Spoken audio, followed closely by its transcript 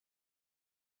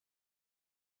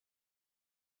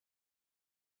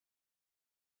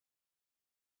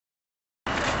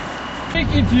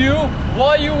speaking to you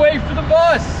while you wait for the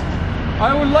bus.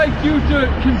 I would like you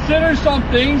to consider some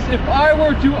things. If I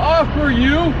were to offer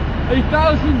you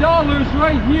 $1,000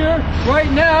 right here,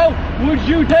 right now, would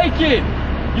you take it?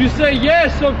 You say,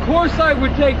 yes, of course I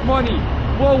would take money.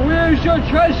 Well, where's your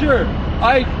treasure?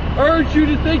 I urge you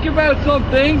to think about some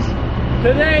things.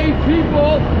 Today,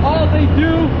 people, all they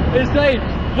do is they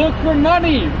look for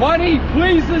money. Money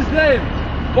pleases them.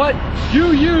 But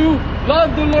do you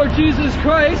love the Lord Jesus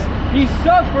Christ? He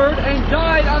suffered and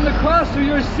died on the cross for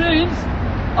your sins.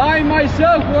 I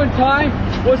myself one time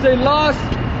was a lost,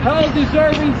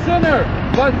 hell-deserving sinner.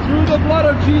 But through the blood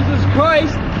of Jesus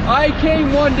Christ, I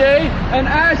came one day and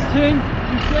asked Him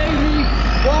to save me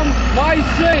from my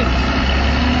sins.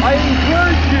 I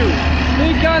encourage you,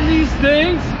 think on these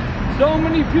things. So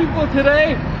many people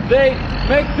today, they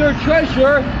make their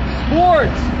treasure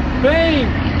sports, fame.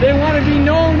 They want to be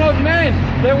known of men.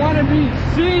 They want to be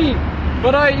seen.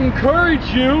 But I encourage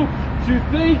you to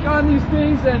think on these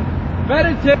things and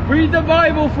meditate. Read the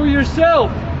Bible for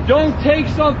yourself. Don't take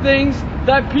some things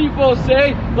that people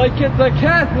say, like the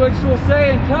Catholics will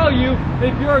say and tell you,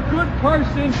 if you're a good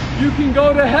person, you can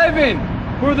go to heaven.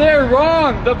 For they're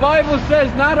wrong. The Bible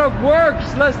says, not of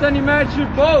works, lest any man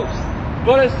should boast,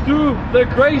 but it's through the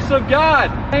grace of God.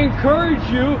 I encourage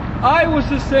you, I was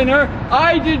a sinner.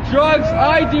 I did drugs.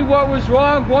 I did what was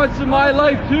wrong once in my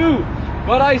life too.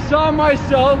 But I saw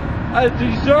myself as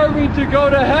deserving to go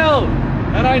to hell.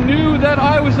 And I knew that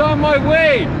I was on my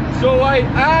way. So I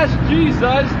asked Jesus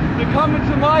to come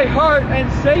into my heart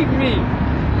and save me.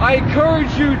 I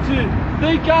encourage you to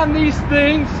think on these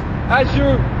things as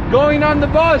you're going on the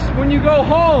bus, when you go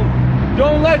home.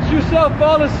 Don't let yourself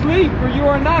fall asleep, for you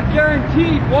are not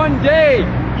guaranteed one day.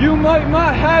 You might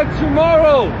not have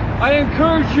tomorrow. I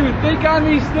encourage you, think on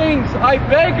these things. I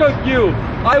beg of you.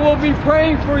 I will be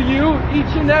praying for you,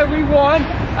 each and every one.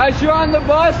 As you're on the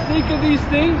bus, think of these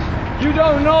things. You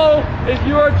don't know if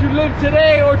you are to live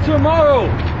today or tomorrow.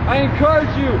 I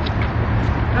encourage you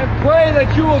and pray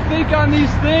that you will think on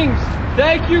these things.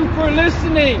 Thank you for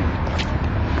listening.